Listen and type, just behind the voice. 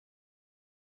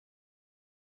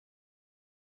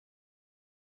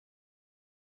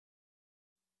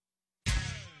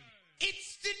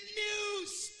the new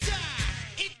style.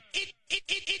 It's the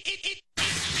new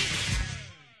style.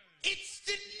 It's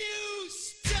the new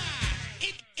style.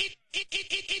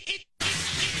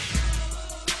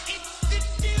 It's the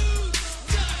new style.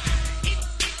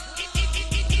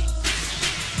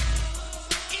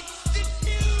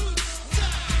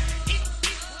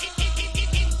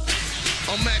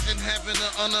 Imagine having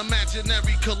an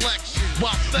unimaginary collection.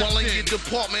 While in your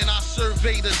department, I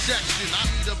survey the section. I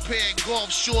need a pair of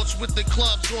golf shorts with the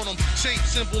clubs on them. Same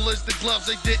symbol as the gloves,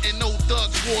 they didn't know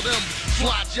thugs wore them.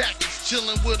 Fly jackets,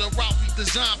 chilling with a Ralphie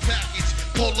design package.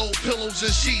 Polo pillows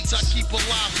and sheets, I keep a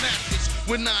live mattress.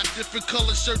 With 9 different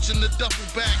color shirts in the duffel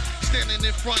bag. Standing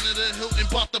in front of the Hilton,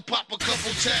 bout to pop a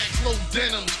couple tags. Low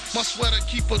denims, my sweater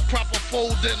keep a proper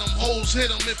fold in them. Hoes hit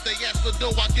them, if they ask for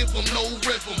dough, I give them no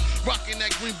rhythm. Rocking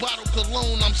that green bottle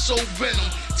cologne, I'm so venom.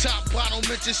 Top bottle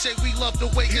mention say we love the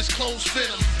way his clothes fit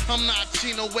him. I'm not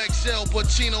Chino XL, but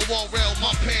Chino RL.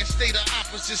 My pants stay the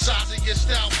opposite size of your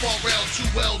style,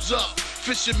 Pharrell. 2 L's up.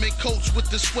 Fisherman coats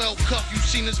with the swell cuff. You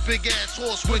seen this big ass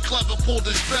horse when Clever pulled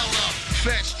his belt up.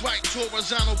 Fat stripe,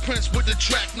 horizontal prints with the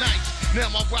track nights. Now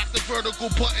I rock the vertical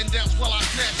button downs while I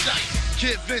snap dice.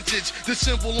 Kid vintage, the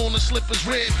symbol on the slippers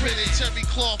red printed. Terry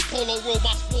cloth polo robe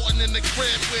I sporting in the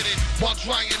crib with it. While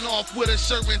drying off with a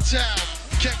certain towel.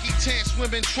 Khaki tan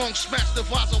swimming trunks, smash the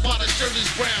visor while the shirt is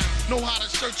brown. Know how to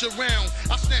search around.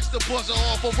 I snatch the buzzer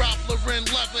off of Ralph Lauren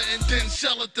leather and then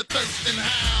sell it to Thurston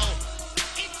Howe.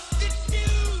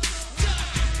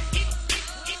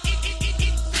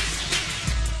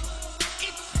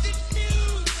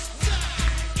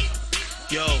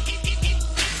 Yo,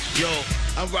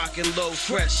 I'm rocking low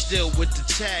fresh still with the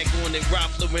tag on it.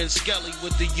 Ralph Lauren Skelly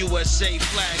with the USA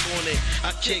flag on it.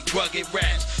 I kick rugged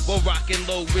raps while rocking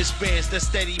low wristbands that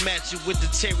steady match it with the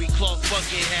terry cloth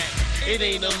bucket hat. It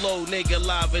ain't a low nigga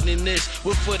livin' in this.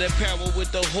 With foot apparel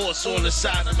with the horse on the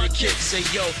side of the kick. Say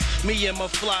yo, me and my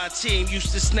fly team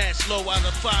used to snatch low out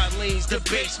of 5 lanes. The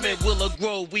basement, Willow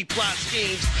Grove, we plot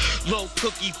schemes. Low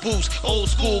cookie boost, old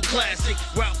school classic.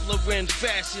 Ralph Lauren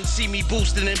fashion, see me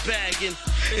boosting and bagging.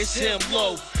 It's him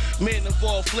low, man of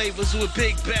all flavors with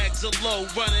big bags of low.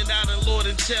 Running out of Lord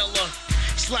and Taylor.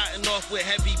 Sliding off with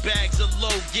heavy bags of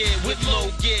low gear. With low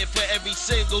gear for every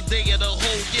single day of the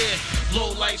whole year.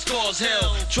 Low life cause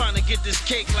hell. Trying to get this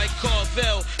cake like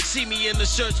Carvel. See me in the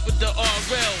shirts with the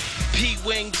RL.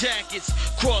 P-wing jackets.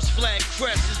 Cross flag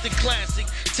crest is the classic.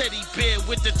 Teddy bear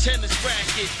with the tennis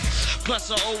racket.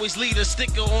 Plus I always leave a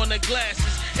sticker on the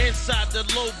glasses. Inside the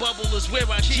low bubble is where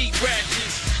I keep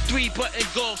ratchets. 3-button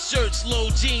golf shirts, low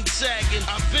jeans sagging.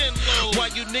 I've been low while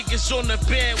you niggas on the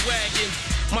bandwagon.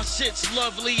 My shit's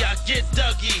lovely, I get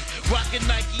Dougie. Rockin'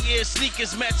 Nike Air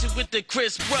sneakers matching with the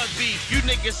crisp rugby. You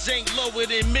niggas ain't lower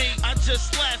than me, I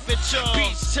just laugh at y'all.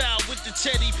 Beach towel with the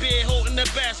teddy bear holding the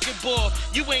basketball.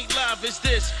 You ain't live as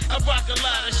this, I rock a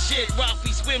lot of shit.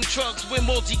 Ralphie swim trunks with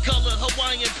multicolored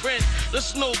Hawaiian print. The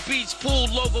snow beach pool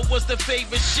logo was the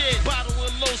favorite shit. Bottle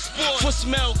and low sport for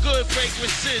smell good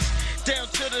fragrances. Down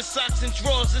to the socks and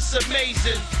drawers, it's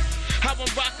amazing. How I'm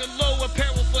rockin' low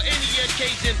apparel for any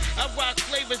occasion. I rock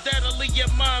flavors that'll leave your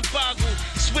mind boggle.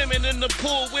 Swimming in the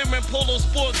pool, wearing Polo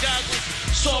sport goggles.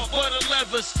 Soft butter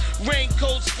levers,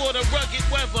 raincoats for the rugged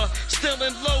weather. Still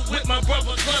in low with my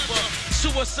brother Clever.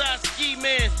 Suicide ski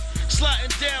man,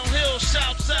 sliding downhill.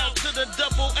 Shouts out to the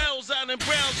double L's out in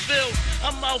Brownsville.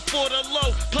 I'm out for the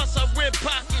low, plus I rip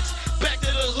pockets. Back to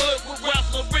the hood with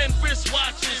Ralph Lauren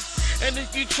wristwatches. And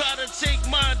if you try to take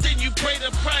mine, then you pay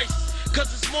the price. Cause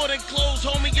it's more than clothes,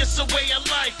 homie, it's a way of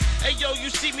life. Hey yo, you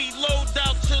see me load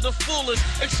out to the fullest.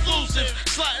 Exclusive,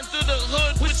 sliding through the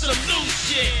hood with some new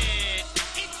shit.